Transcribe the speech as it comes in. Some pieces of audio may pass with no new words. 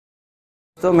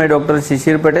तो मैं डॉक्टर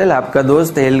शिशिर पटेल, आपका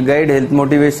दोस्त, health guide, health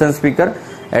motivation speaker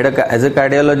as a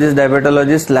cardiologist,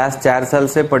 diabetologist last 4 साल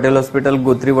से पटेल हॉस्पिटल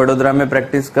गोत्री वडोदरा में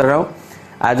प्रैक्टिस कर रहा हूँ।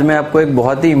 आज मैं आपको एक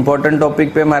बहुत ही इंपॉर्टेंट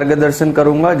टॉपिक पे मार्गदर्शन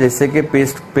करूंगा, जैसे कि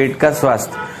पेट का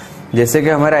स्वास्थ्य। जैसे कि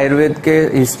हमारे आयुर्वेद के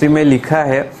हिस्ट्री में लिखा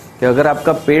है कि अगर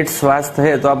आपका पेट स्वस्थ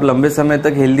है तो आप लंबे समय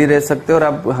तक हेल्दी रह सकते हो और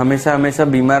आप हमेशा हमेशा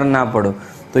बीमार ना पड़ो।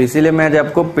 तो इसीलिए मैं आज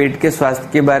आपको पेट के स्वास्थ्य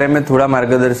के बारे में थोड़ा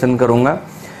मार्गदर्शन करूंगा।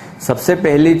 सबसे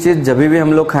पहली चीज, जब भी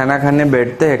हम लोग खाना खाने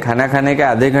बैठते हैं, खाना खाने के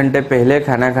आधे घंटे पहले,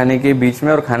 खाना खाने के बीच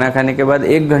में और खाना खाने के बाद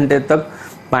 1 घंटे तक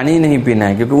पानी नहीं पीना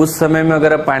है, क्योंकि उस समय में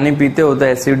अगर आप पानी पीते हो तो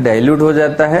एसिड डाइल्यूट हो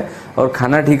जाता है और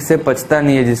खाना ठीक से पचता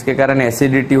नहीं है, जिसके कारण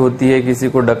एसिडिटी होती है, किसी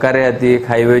को डकारे आती है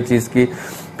खाई हुई चीज की,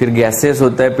 फिर गैसेस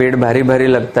होता है, पेट भारी भारी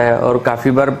लगता है और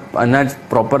काफी बार अनाज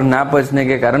प्रॉपर ना पचने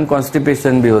के कारण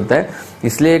कॉन्स्टिपेशन भी होता है।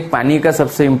 इसलिए एक पानी का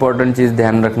सबसे इम्पोर्टेंट चीज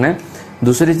ध्यान रखना है।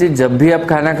 दूसरी चीज, जब भी आप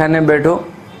खाना खाने बैठो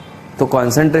तो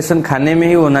कंसंट्रेशन खाने में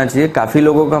ही होना चाहिए। काफी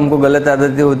लोगों को हमको गलत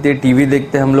आदतें होती है, टीवी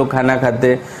देखते हम लोग खाना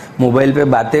खाते, मोबाइल पे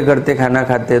बातें करते खाना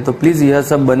खाते, तो प्लीज यह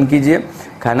सब बंद कीजिए।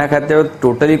 खाना खाते वक्त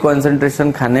टोटली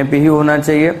कंसंट्रेशन खाने पे ही होना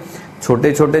चाहिए।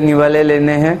 छोटे छोटे निवाले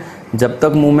लेने हैं, जब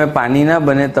तक मुंह में पानी ना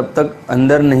बने तब तक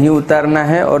अंदर नहीं उतारना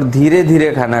है और धीरे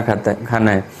धीरे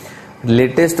खाना है।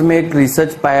 लेटेस्ट में एक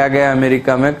रिसर्च पाया गया,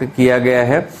 अमेरिका में किया गया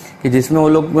है, कि जिसमें वो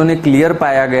लोगों ने क्लियर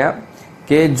पाया गया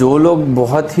कि जो लोग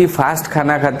बहुत ही फास्ट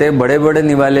खाना खाते हैं, बड़े बड़े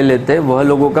निवाले लेते हैं, वह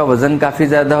लोगों का वजन काफी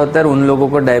ज्यादा होता है और उन लोगों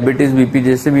को डायबिटीज, बीपी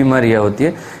जैसी बीमारियां होती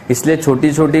है। इसलिए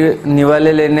छोटी छोटी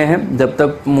निवाले लेने हैं, जब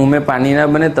तक मुंह में पानी ना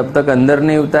बने तब तक अंदर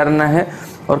नहीं उतारना है।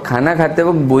 और खाना खाते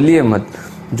वक्त बोलिए मत।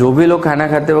 जो भी लोग खाना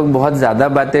खाते वक्त बहुत ज्यादा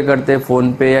बातें करते हैं,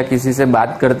 फोन पे या किसी से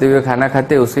बात करते हुए खाना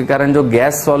खाते हैं, उसके कारण जो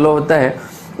गैस सॉलो होता है,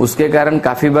 उसके कारण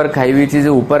काफी बार खाई हुई चीजें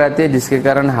ऊपर आती है, जिसके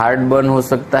कारण हार्ट बर्न हो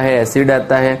सकता है, एसिड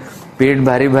आता है, पेट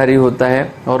भारी भारी होता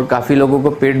है और काफी लोगों को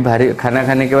पेट भारी, खाना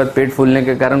खाने के बाद पेट फूलने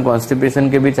के कारण कॉन्स्टिपेशन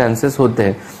के भी चांसेस होते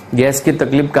हैं, गैस की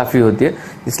तकलीफ काफी होती है।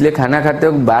 इसलिए खाना खाते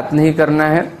वक्त बात नहीं करना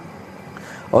है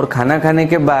और खाना खाने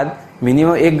के बाद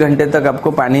मिनिमम 1 घंटे तक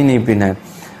आपको पानी नहीं पीना है।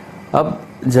 अब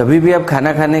जब भी आप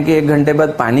खाना खाने के 1 घंटे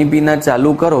बाद पानी पीना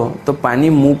चालू करो तो पानी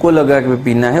मुंह को लगा के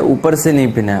पीना है, ऊपर से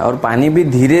नहीं पीना है और पानी भी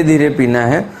धीरे धीरे पीना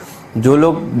है। जो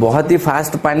लोग बहुत ही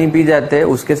फास्ट पानी पी जाते हैं,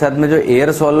 उसके साथ में जो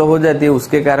एयर सॉलो हो जाती है,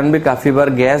 उसके कारण भी काफी बार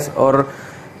गैस और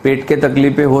पेट के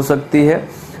तकलीफें हो सकती है।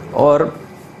 और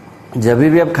जब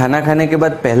भी आप खाना खाने के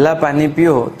बाद पहला पानी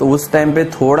पियो तो उस टाइम पे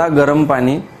थोड़ा गर्म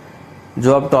पानी,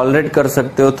 जो आप टॉलरेट कर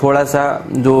सकते हो, थोड़ा सा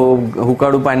जो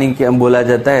हुक्काड़ू पानी बोला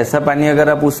जाता है, ऐसा पानी अगर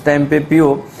आप उस टाइम पे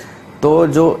पियो तो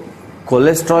जो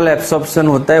कोलेस्ट्रॉल एब्सॉर्प्शन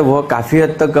होता है वह काफी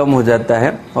हद तक कम हो जाता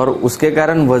है और उसके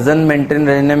कारण वजन मेंटेन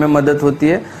रहने में मदद होती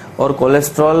है और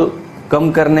कोलेस्ट्रॉल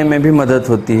कम करने में भी मदद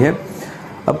होती है।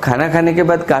 अब खाना खाने के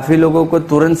बाद काफी लोगों को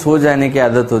तुरंत सो जाने की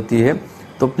आदत होती है,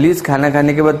 तो प्लीज खाना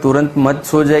खाने के बाद तुरंत मत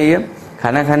सो जाइए।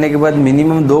 खाना खाने के बाद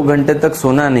मिनिमम 2 घंटे तक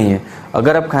सोना नहीं है।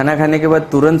 अगर आप खाना खाने के बाद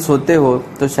तुरंत सोते हो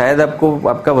तो शायद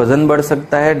आपका वजन बढ़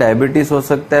सकता है, डायबिटीज हो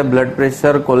सकता है, ब्लड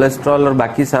प्रेशर, कोलेस्ट्रॉल और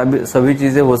बाकी सभी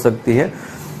चीजें हो सकती है।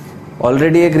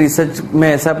 ऑलरेडी एक रिसर्च में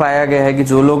ऐसा पाया गया है कि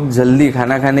जो लोग जल्दी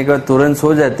खाना खाने के बाद तुरंत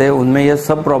सो जाते हैं, उनमें यह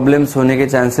सब प्रॉब्लम्स होने के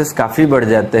चांसेस काफी बढ़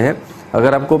जाते हैं।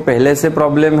 अगर आपको पहले से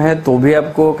प्रॉब्लम है तो भी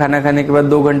आपको खाना खाने के बाद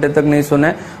 2 घंटे तक नहीं सोना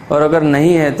है, और अगर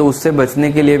नहीं है तो उससे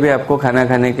बचने के लिए भी आपको खाना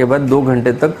खाने के बाद 2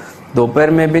 घंटे तक,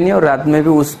 दोपहर में भी नहीं और रात में भी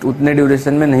उतने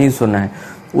ड्यूरेशन में नहीं सोना है।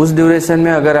 उस ड्यूरेशन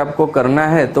में अगर आपको करना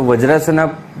है तो वज्रासन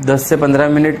आप 10 से 15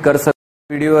 मिनट कर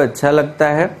सकते। वीडियो अच्छा लगता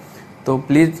है तो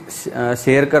प्लीज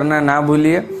शेयर करना ना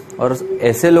भूलिए और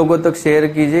ऐसे लोगों तक शेयर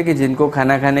कीजिए कि जिनको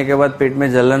खाना खाने के बाद पेट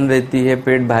में जलन रहती है,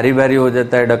 पेट भारी भारी हो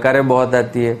जाता है, डकारें बहुत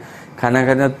आती है, खाना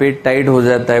खाने के बाद पेट टाइट हो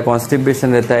जाता है,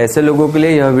 कॉन्स्टिपेशन रहता है। ऐसे लोगों के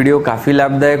लिए यह वीडियो काफी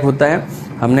लाभदायक होता है।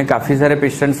 हमने काफी सारे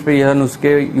पेशेंट्स पे यह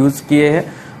नुस्खे यूज किए हैं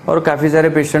और काफी सारे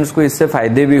पेशेंट्स को इससे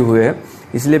फायदे भी हुए हैं।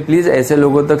 इसलिए प्लीज ऐसे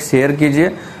लोगों तक शेयर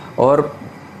कीजिए और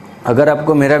अगर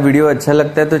आपको मेरा वीडियो अच्छा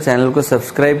लगता है तो चैनल को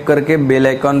सब्सक्राइब करके बेल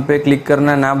आइकॉन पे क्लिक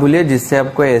करना ना भूलिए, जिससे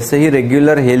आपको ऐसे ही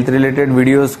रेगुलर हेल्थ रिलेटेड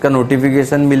वीडियोस का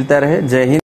नोटिफिकेशन मिलता रहे। जय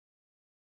हिंद।